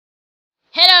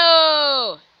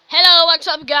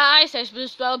What's up guys,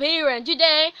 AceBlizt12 here, and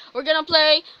today we're gonna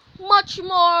play much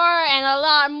more and a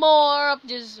lot more of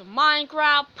this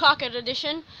Minecraft Pocket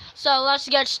Edition. So let's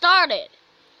get started.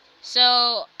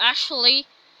 So actually,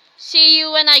 see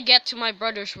you when I get to my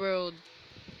brother's world.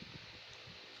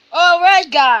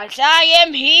 Alright guys, I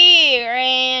am here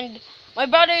and my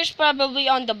brother is probably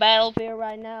on the battlefield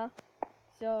right now.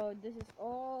 So this is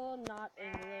all not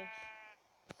English.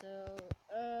 So,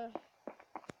 oh,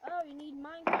 you need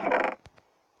Minecraft.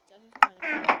 That is kind of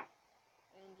cool.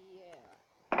 And yeah.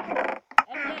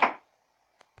 Okay.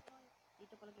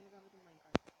 Dito pala ginagamit yung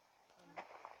Minecraft.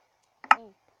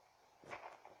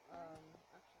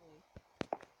 Actually,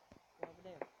 go over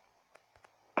there.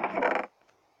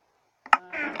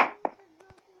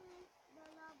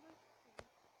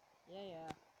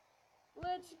 Yeah.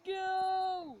 Let's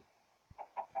go!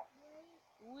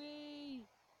 Wee!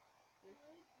 The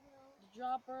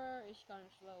dropper is kind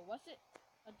of slow. What's it?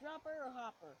 A dropper or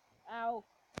hopper? Ow!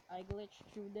 I glitched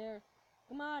through there.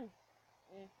 Come on!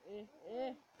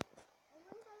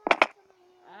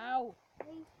 Ow!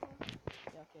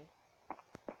 Yeah, okay.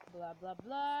 Blah blah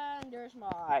blah, and there's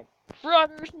my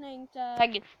brother's name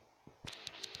tag.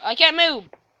 I can't move!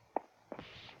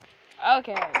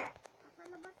 Okay.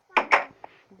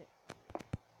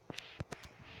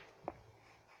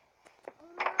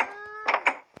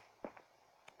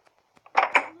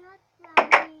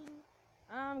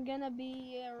 I'm gonna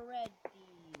be a red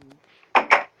team. I'm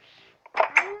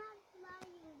not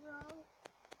flying, bro.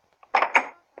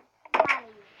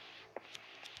 Flying.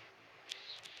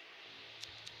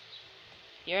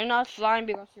 You're not flying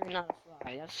because you're not a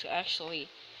fly. That's actually,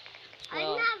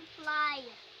 well, I'm not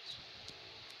flying.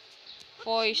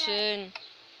 poison.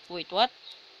 Wait, what?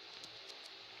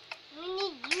 We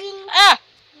need green. Ah!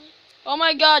 Oh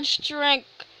my god, strength.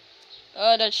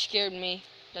 Oh, that scared me.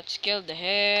 That scared the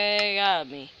heck out of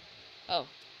me. Oh,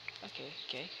 okay.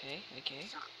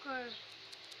 Sucker.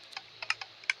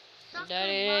 That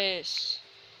is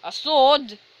a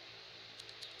sword.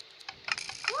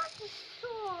 What is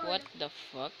sword? What the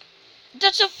fuck?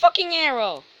 That's a fucking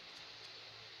arrow.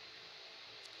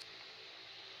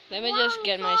 Let me just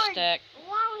get my stack.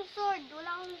 Walang sword.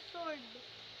 Walang sword.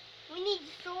 We need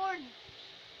sword.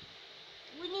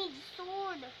 We need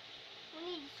sword. We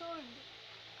need sword.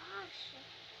 Ah, shit.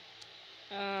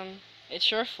 It's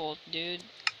your fault, dude.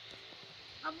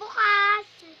 Abukas.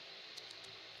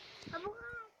 Abukas.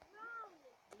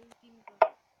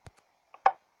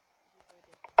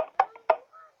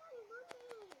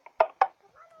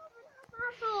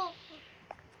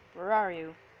 Where are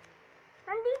you?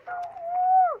 Nandito ako!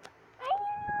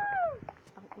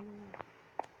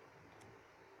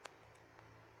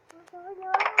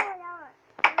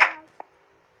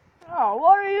 Oh,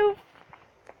 what are you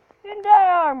in that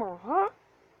armor, huh?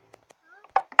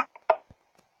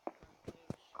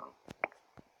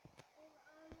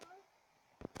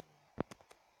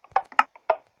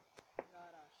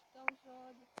 Got a stone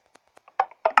sword.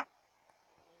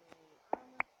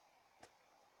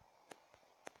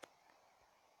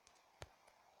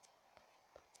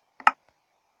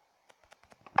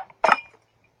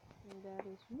 And that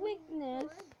is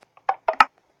weakness.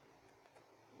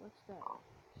 What's that?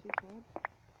 Seafood?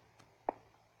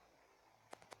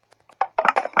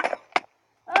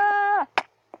 Ah!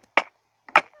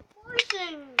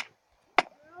 Poison!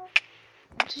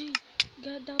 Kasi,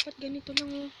 dapat ganito lang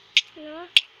oh. Ano?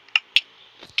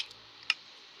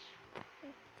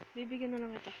 Bibigyan na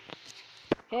lang kita.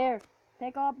 Here,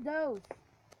 take off those.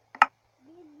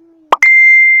 Give me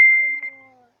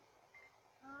armor.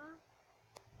 Huh?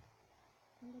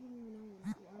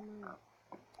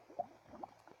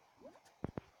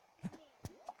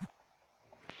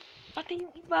 Pati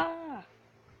yung iba.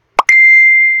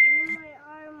 Give me my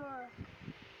armor.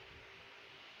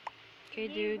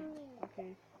 Okay, Give dude. me.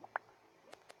 Okay.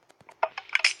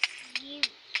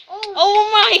 Give. Oh! Oh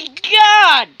my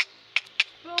god!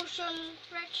 Explosion,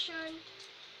 fraction.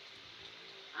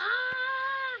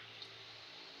 Ah!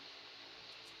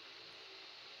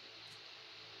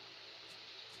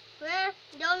 Well,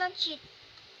 hindi ako nag-cheat.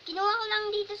 Kinuha ko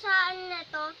lang dito sa ano na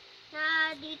to,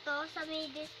 na dito sa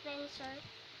may dispenser.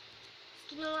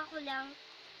 Kinuha ko lang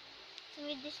sa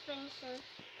may dispenser.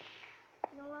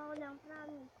 Kinuha ko lang,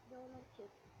 promise. Hindi ako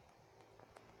nag-cheat.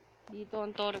 Dito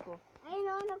ang tore ko. Ayun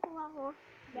o, nakuha ko.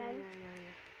 Yan.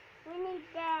 Yeah. We need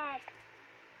that.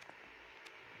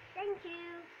 Thank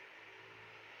you.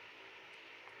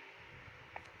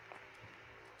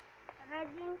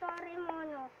 Ready yung tore mo,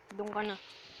 no? Doon ka na.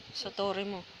 Sa tore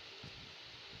mo.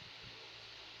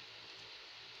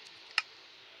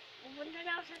 Pupunta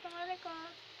na ako sa tore ko.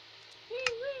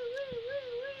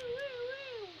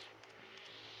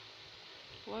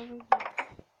 Naman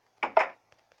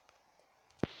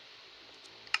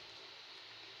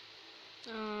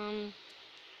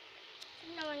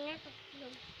nga,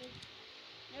 tatlog ko.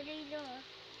 Ready na.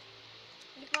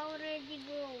 Hindi pa ako ready,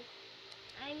 bro.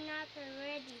 I'm not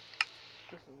ready.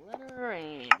 Just a letter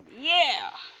and yeah!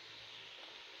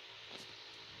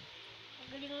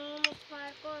 Magaling mo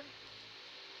mag-parkour.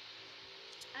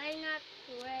 I'm not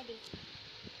ready.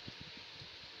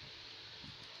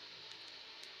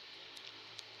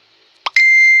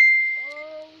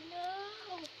 Oh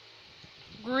no!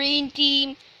 Green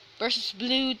team versus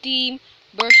blue team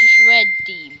versus red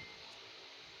team.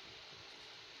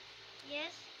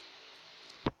 Yes?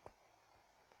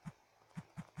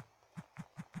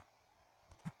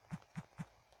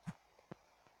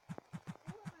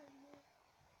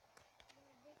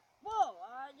 Whoa,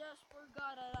 I just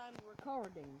forgot that I'm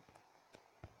recording.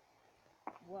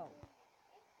 Whoa.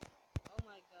 Oh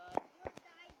my god.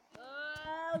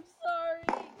 I'm sorry.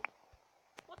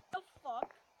 What the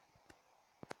fuck?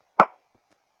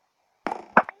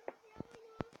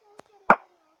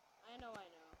 I know.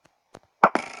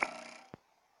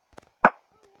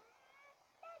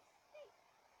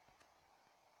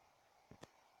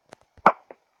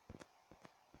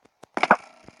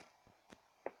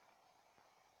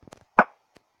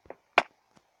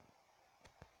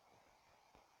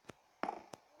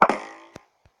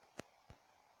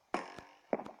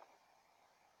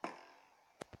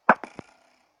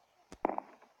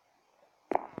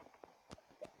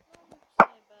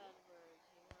 Say bad words,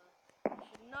 you know. You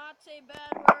should not say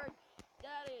bad words.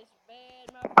 That is bad,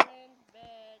 my friend.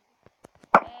 Bad.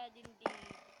 Bad indeed.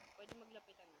 Pwede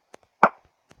maglapitan na.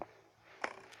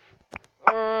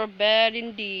 Bad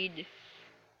indeed.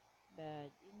 Bad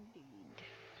indeed.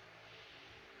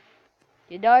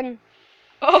 You done?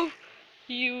 Oh,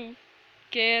 you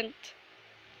can't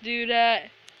do that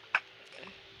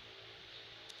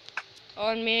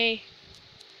on me,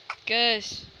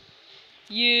 'cause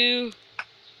you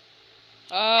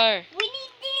are. We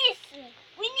need this!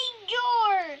 We need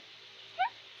your!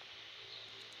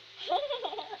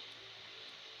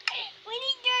 We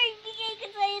need your! Ibigay ko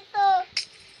sa'yo to.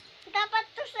 Dapat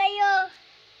to sa'yo.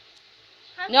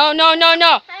 No.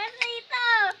 Para sa'yo to.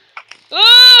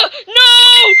 Oh, no!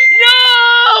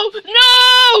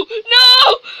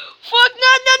 Fuck,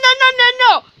 no!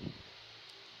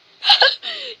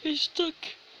 You're stuck.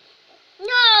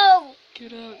 No!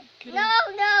 Get out.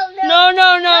 No!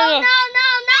 No. No!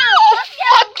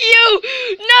 Fuck you!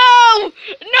 No!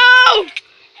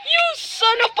 You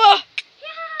son of a.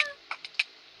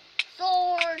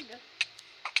 Sword!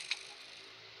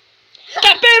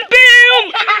 Kaboom boom!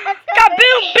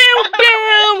 Kaboom boom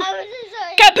boom! I'm so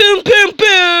sorry. Kaboom boom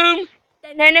boom!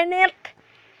 Nananip.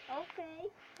 Okay.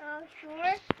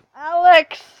 Sure.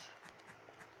 Alex.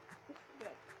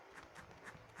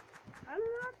 I'm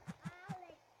not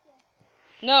Alex.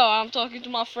 No, I'm talking to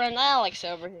my friend Alex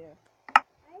over here. I'm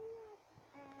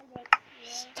not Alex.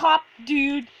 Stop,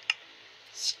 dude.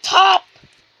 Stop.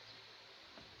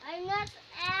 I'm not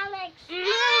Alex.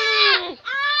 Mm.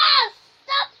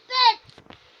 Stop it!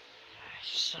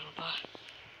 Son of a.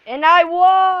 And I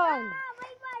won.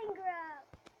 My Minecraft.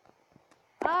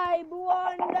 I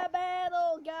won the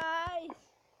battle, guys.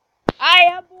 I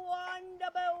have won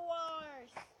the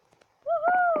wars.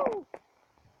 Woohoo!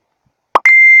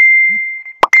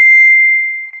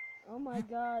 Oh my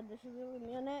god, this is really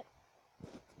mean it.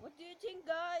 What do you think,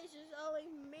 guys? Is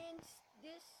Ellie means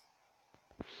this?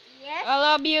 Yes? I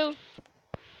love you.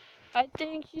 I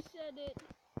think she said it.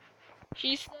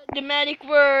 She said the magic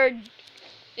word.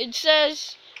 It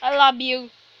says, I love you.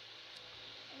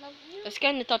 Love you. That's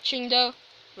kind of touching though.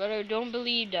 But I don't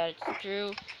believe that it's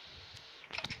true.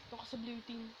 Talk sa blue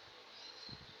team.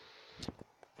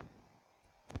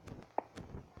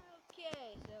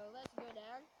 Okay, so let's go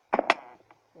down.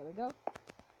 There we go.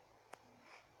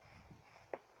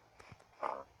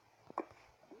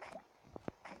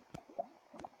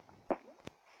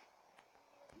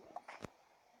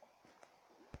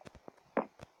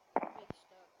 Big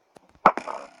stuff.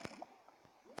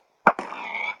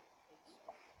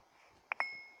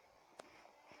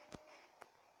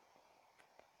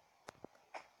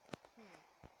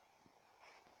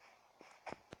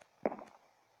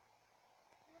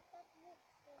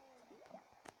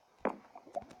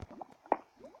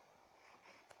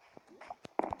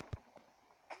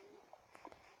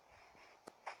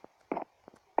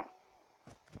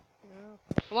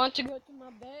 I want to go to my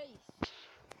base.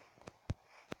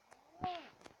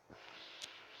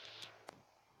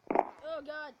 Oh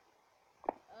god.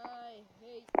 I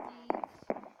hate these.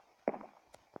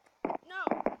 No.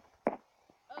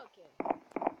 Okay.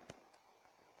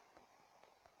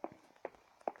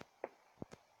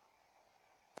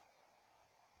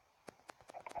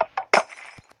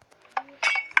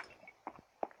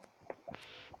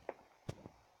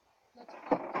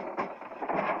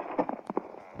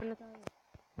 Laban na tayo.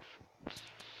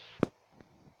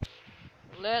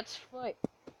 Let's fight.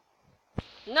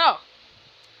 No!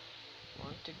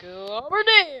 Want to go over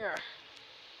there?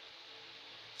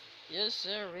 Yes,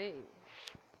 sir.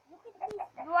 Look at this.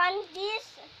 You want this?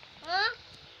 Huh?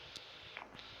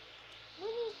 We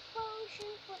need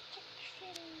potion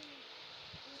protection.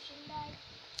 Potion life.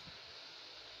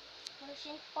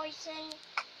 Potion poison.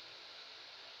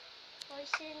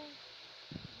 Poison.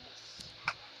 Yes.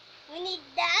 We need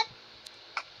that.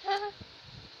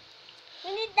 We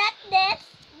need that.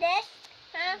 This.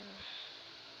 Huh?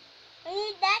 We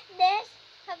need that. This.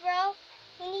 Huh, bro?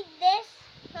 We need this.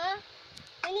 Huh?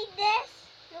 We need this.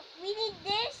 Look, we need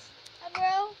this. Huh,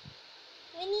 bro?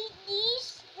 We need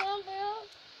these. Huh, bro?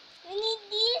 We need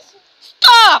these.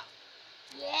 Stop!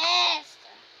 Yes.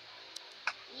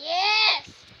 Yes.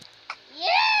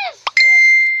 Yes.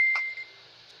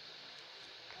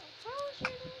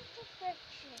 Potion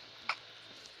protection.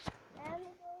 I'm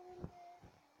going to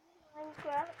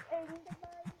Minecraft and the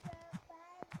Minecraft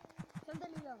bag.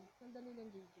 Sandali lang,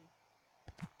 JJ.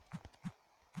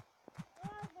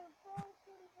 Other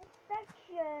potion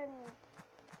protection.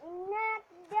 Not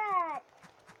that.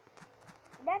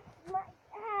 That's my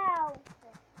house.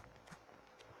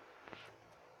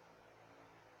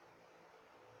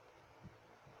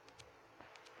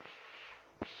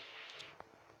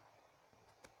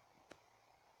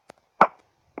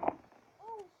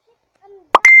 Oh shit, I'm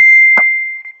done.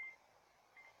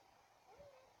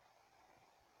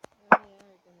 Yeah,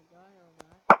 you're gonna die,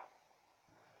 alright.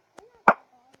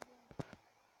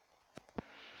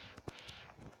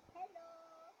 Hello.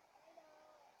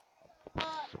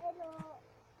 Hello.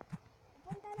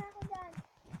 Punta na ako dyan.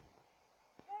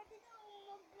 Pwede na akong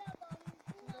maglaban.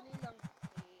 Sandali lang.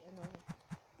 Ano?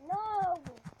 No.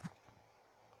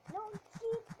 No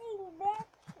cheating,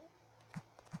 bitch.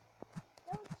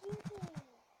 No cheating.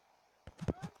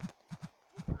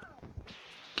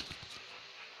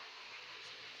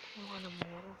 Ano na mo?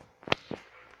 No.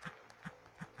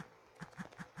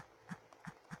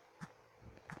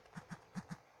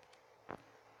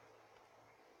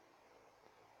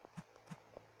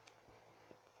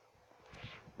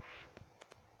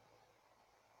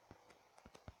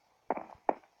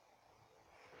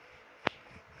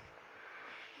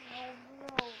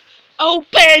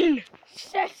 Open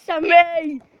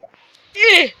Sesame!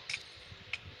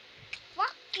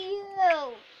 Fuck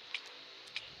you.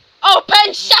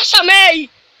 Open Sesame!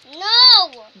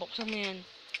 No. Buksan mo yan.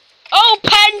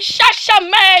 Open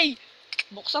Sesame!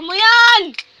 Buksan mo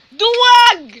yan!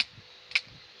 Duwag!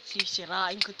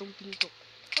 Sisirain ko tong pinto.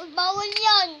 Uy, bawal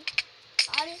yan.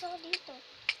 Alis ako dito.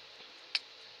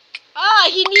 Ah,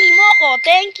 hinil mo ko.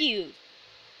 Thank you.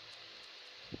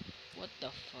 What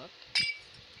the fuck?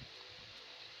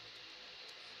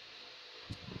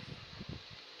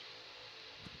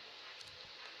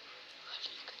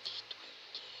 Halika dito.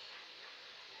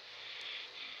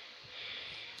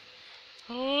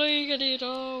 Halika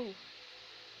dito.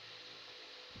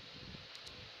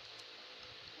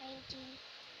 19.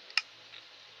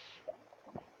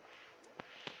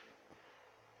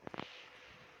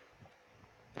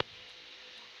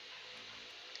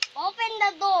 Open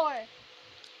the door.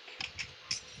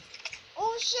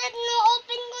 Oh shit, no,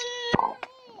 open ko na.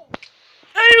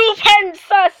 Open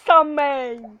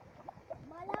Sesame!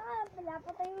 Wala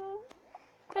pa tayo.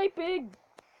 Hey, pig.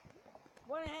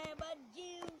 Wanna have a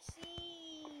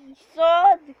juicy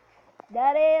sod?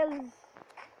 That is...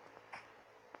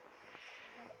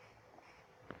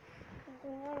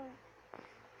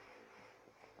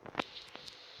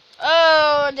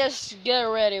 Oh, just get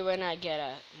ready when I get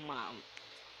a mom.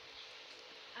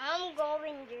 I'm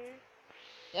going there.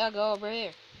 Yeah, go over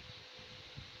here.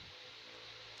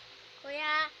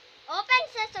 Kuya, open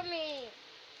sesame.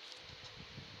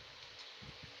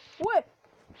 What?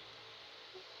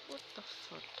 What the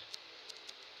fuck?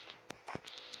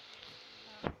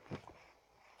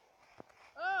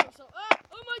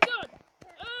 Oh my god!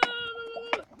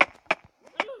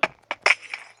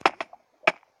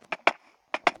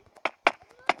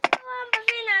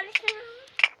 Kasi nalis na.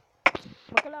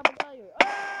 Magkalaban tayo.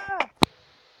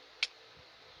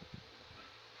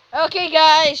 Okay,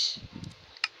 guys.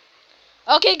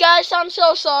 Okay, guys, I'm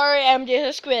so sorry. I'm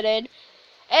just quitted.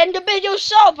 And the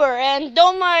video's over. And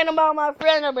don't mind about my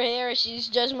friend over here. She's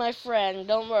just my friend.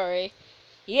 Don't worry.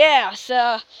 Yeah,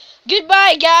 so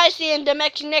goodbye, guys. See you in the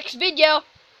next video.